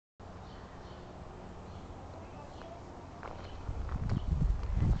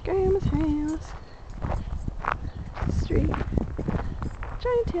grandma's house. Street.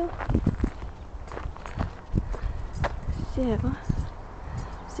 Giant hill. So,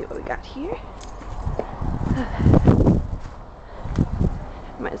 let's see what we got here.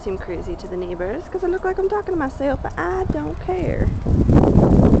 Might seem crazy to the neighbors because I look like I'm talking to myself, but I don't care.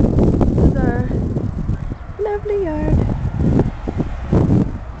 This is our lovely yard.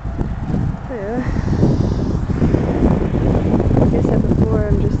 So, like I said before,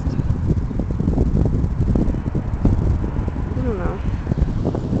 I'm just, I don't know,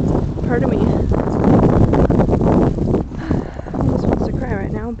 part of me almost wants to cry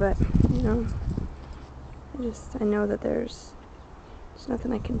right now, but, you know, I know that there's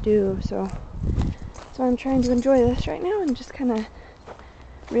nothing I can do, so I'm trying to enjoy this right now and just kind of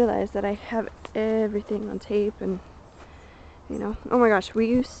realize that I have everything on tape. And you know, oh my gosh, we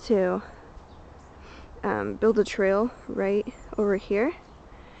used to build a trail right over here,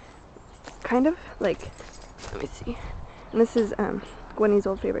 kind of like, let me see, and this is Gwenny's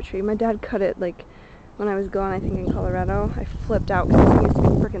old favorite tree. My dad cut it like when I was gone, I think in Colorado. I flipped out because it used to be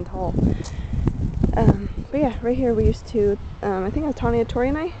freaking tall. But yeah, right here we used to, I think it was Tanya, Tori,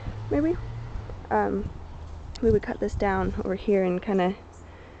 and I, maybe, we would cut this down over here and kind of,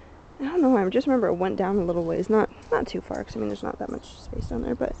 I don't know, I just remember it went down a little ways, not too far, because I mean there's not that much space down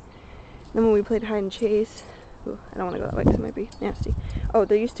there. But then when we played hide and chase, ooh, I don't want to go that way because it might be nasty. Oh,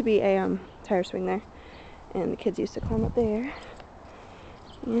 there used to be a tire swing there, and the kids used to climb up there.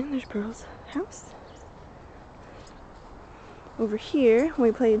 And there's Pearl's house. Over here,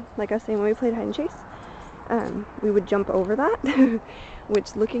 when we played, like I was saying, when we played hide and chase, we would jump over that,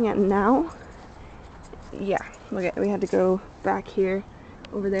 which looking at now, yeah, look at, we had to go back here,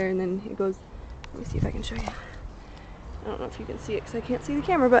 over there, and then it goes, let me see if I can show you. I don't know if you can see it because I can't see the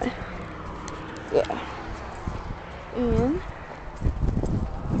camera, but yeah. And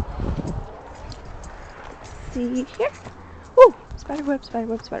see here. Woo! Spider web, spider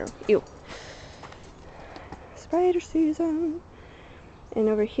web, spider web. Ew. Spider season. And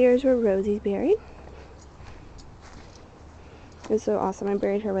over here is where Rosie's buried. It was so awesome. I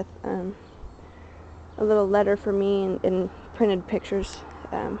buried her with a little letter for me and printed pictures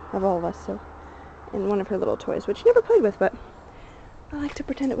of all of us, so, and one of her little toys, which she never played with, but I like to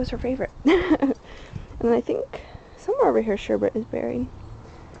pretend it was her favorite. And then I think somewhere over here Sherbert is buried.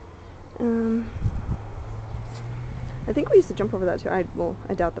 I think we used to jump over that too. I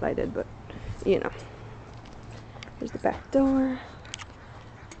doubt that I did, but you know. Here's the back door.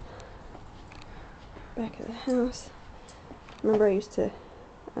 Back of the house. Remember I used to,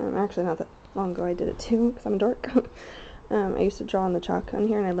 actually not that long ago I did it too, because I'm a dork. I used to draw on the chalk on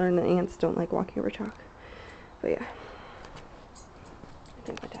here, and I learned that ants don't like walking over chalk. But yeah. I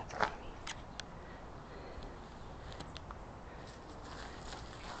think my dad's calling me.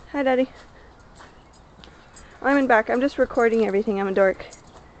 Hi, Daddy. I'm in back. I'm just recording everything. I'm a dork.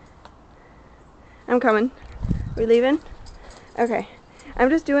 I'm coming. We leaving? Okay. I'm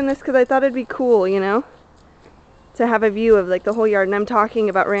just doing this because I thought it'd be cool, you know? To have a view of like the whole yard, and I'm talking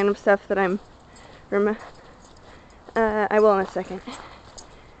about random stuff that I'm I will in a second.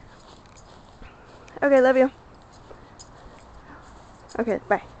 Okay, love you. Okay,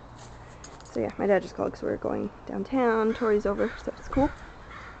 bye. So yeah, my dad just called because we're going downtown. Tori's over, so it's cool.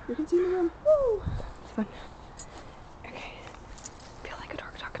 You can see the room. Woo! It's fun. Okay. I feel like a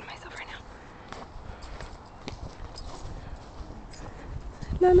dork talking to myself right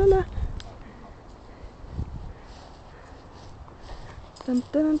now. La la la. Dun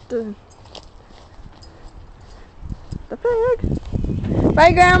dun dun. The flag.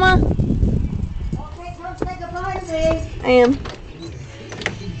 Bye, Grandma. Okay, come say goodbye to me. I am.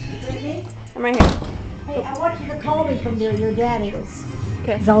 Brittany? I'm right here. Hey, I want you to call me from there. Your dad is.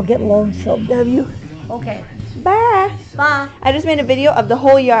 Okay. Because I'll get lonesome. Love you. Okay. Bye. Bye. I just made a video of the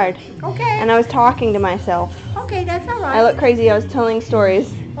whole yard. Okay. And I was talking to myself. Okay, that's all right. I look crazy. I was telling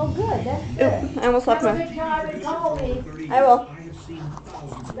stories. Oh, good. That's good. Oop, I almost left Have a my... good time and call me. I will.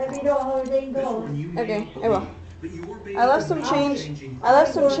 Let me know how everything goes. Okay, I will. I left some change. I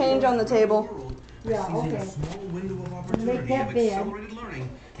left some change on the table. Yeah, okay. Make that bed.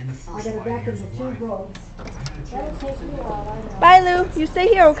 I got it back in the 2 rows. That'll take me a while, I know. Bye, Lou. You stay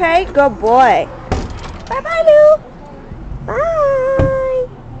here, okay? Good boy. Bye-bye, Lou. Bye.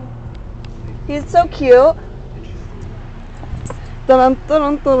 He's so cute. Dun, dun,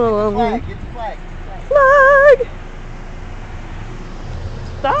 dun, dun, dun. Flag.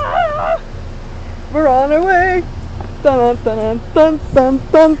 Ah! We're on our way. Dun, dun, dun, dun, dun,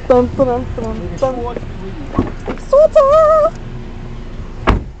 dun, dun, dun, dun. Sweater.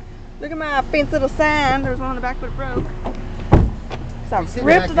 Look at my fancy little sign. There's one on the back, but it broke. So I've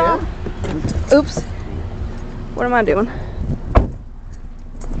ripped it off. Oops. What am I doing?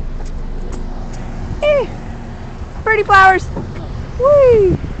 Eh. Pretty flowers.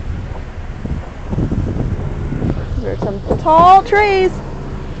 Whee! There's some tall trees.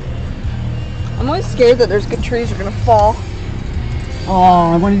 I'm always scared that there's good trees are gonna fall.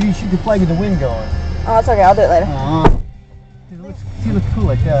 Oh, I wanted you to shoot the flag with the wind going. Oh, it's okay. I'll do it later. It looks cool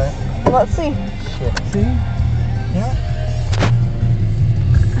like that. Let's see. Shit. See? Yeah.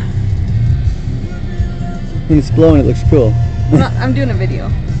 When it's blowing, it looks cool. I'm doing a video.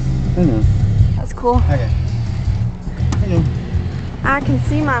 I know. That's cool. Okay. Hello. I can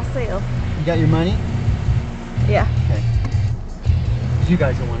see myself. You got your money? Yeah. Okay. You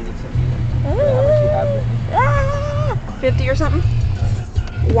guys don't want to get something. How much you have there? Ah, 50 or something?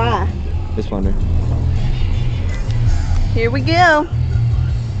 Why? Just wondering. Here we go.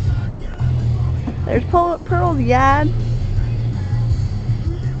 There's Pearl's yard.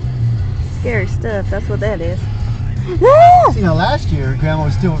 Scary stuff, that's what that is. Ah! See, now last year, Grandma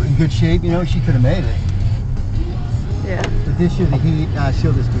was still in good shape, you know, she could have made it. Yeah. But this year, the heat,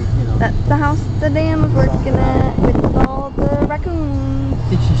 she'll just be, you know. That's the house the Dan was working at with all the raccoons. I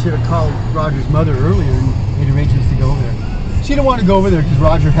think she should have called Roger's mother earlier and made arrangements to go over there. She didn't want to go over there because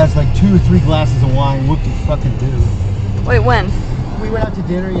Roger has like 2 or 3 glasses of wine. Whoop de fucking do. Wait, when? We went out to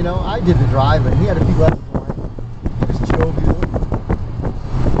dinner, you know. I did the drive, and he had a few glasses of wine. Just jovial.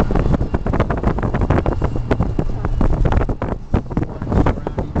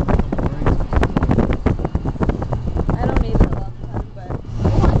 I don't need it a lot of time, but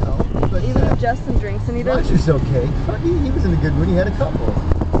Oh, I know. But, even if Justin drinks and he does. Roger's okay. He was in a good mood. He had a couple. You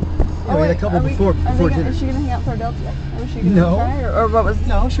know, he had a couple before dinner. Is she gonna hang out for Adele today? Or is she gonna No. try? Or what was?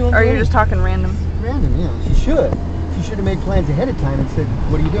 No, she won't. Or do you're it. just talking random? Random, yeah. She should. She should have made plans ahead of time and said,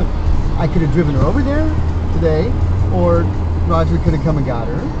 "What are you doing?" I could have driven her over there today, or Roger could have come and got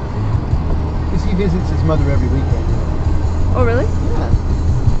her. Because he visits his mother every weekend. Oh really? Yeah.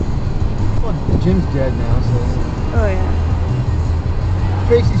 Well, Jim's dead now, so. Oh yeah.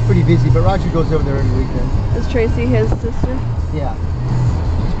 Tracy's pretty busy, but Roger goes over there every weekend. Is Tracy his sister? Yeah.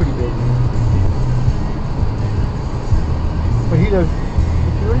 She's pretty busy. But he lives.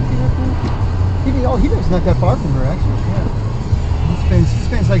 Where does he live now? He lives not that far from her, actually. Yeah. He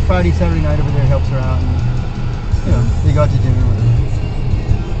spends like Friday, Saturday night over there, helps her out, and you know, they go out to dinner with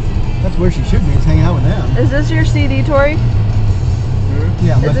her. That's where she should be, is hanging out with them. Is this your CD, Tori?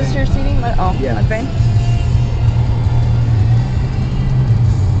 Yeah. Is this your CD? Oh, Yeah. Mudvayne.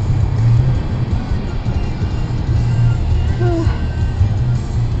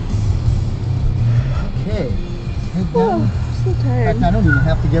 Okay. Head Oh, down. I'm so In tired. fact, I don't even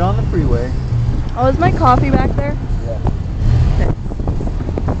have to get on the freeway. Oh, is my coffee back there? Yeah. Okay.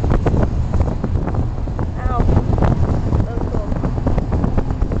 Ow. That was cool.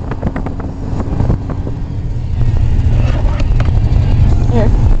 Here.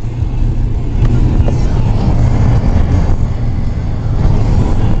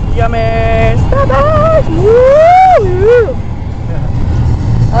 Yummy Starbucks! Woo!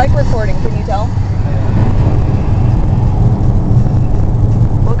 I like recording, can you tell?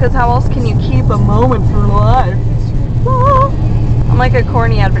 Well, because how else can you keep a moment for life? I'm like a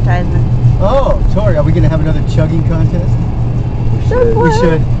corny advertisement. Oh, Tori, are we going to have another chugging contest? We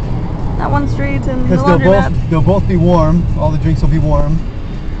should. That one street and the Because laundromat. they'll both be warm. All the drinks will be warm.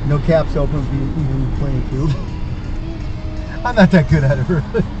 No caps open, will be even playing field. I'm not that good at it,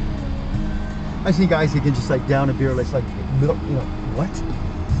 really. I see guys that can just like down a beer, like milk, you know, what?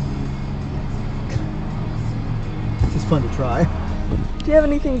 It's just fun to try. Do you have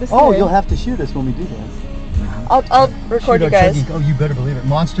anything to say? Oh, you'll have to shoot us when we do that. I'll record Shoot you our guys. chugging. Oh, you better believe it.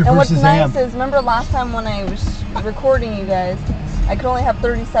 Monster And what's versus nice Am. is, remember last time when I was recording you guys, I could only have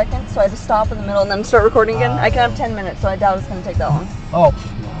 30 seconds, so I had to stop in the middle and then start recording again. I can have 10 minutes, so I doubt it's going to take that long. Oh,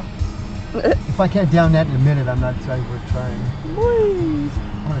 no. If I can't down that in a minute, I'm not excited for trying. Boys.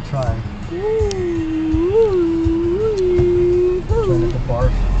 I'm going to try. Ooh. Trying not to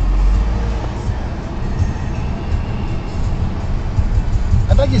barf.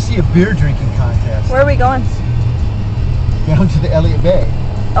 I'd like to see a beer drinking contest. Where are we going? Down to the Elliott Bay.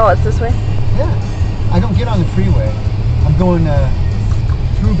 Oh, it's this way? Yeah. I don't get on the freeway. I'm going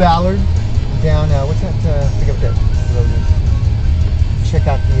through Ballard, down, what's that, I forget what that road is. Check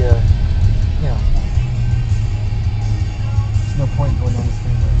out the, you know, there's no point in going down the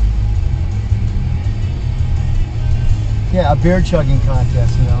freeway. Yeah, a beer chugging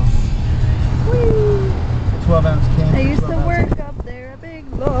contest, you know. Whee! 12-ounce can. I used to 12 work ounces. up there, a big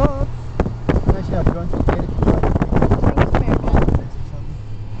lot. Actually, I've gone to get it.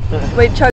 Wait, Chuck.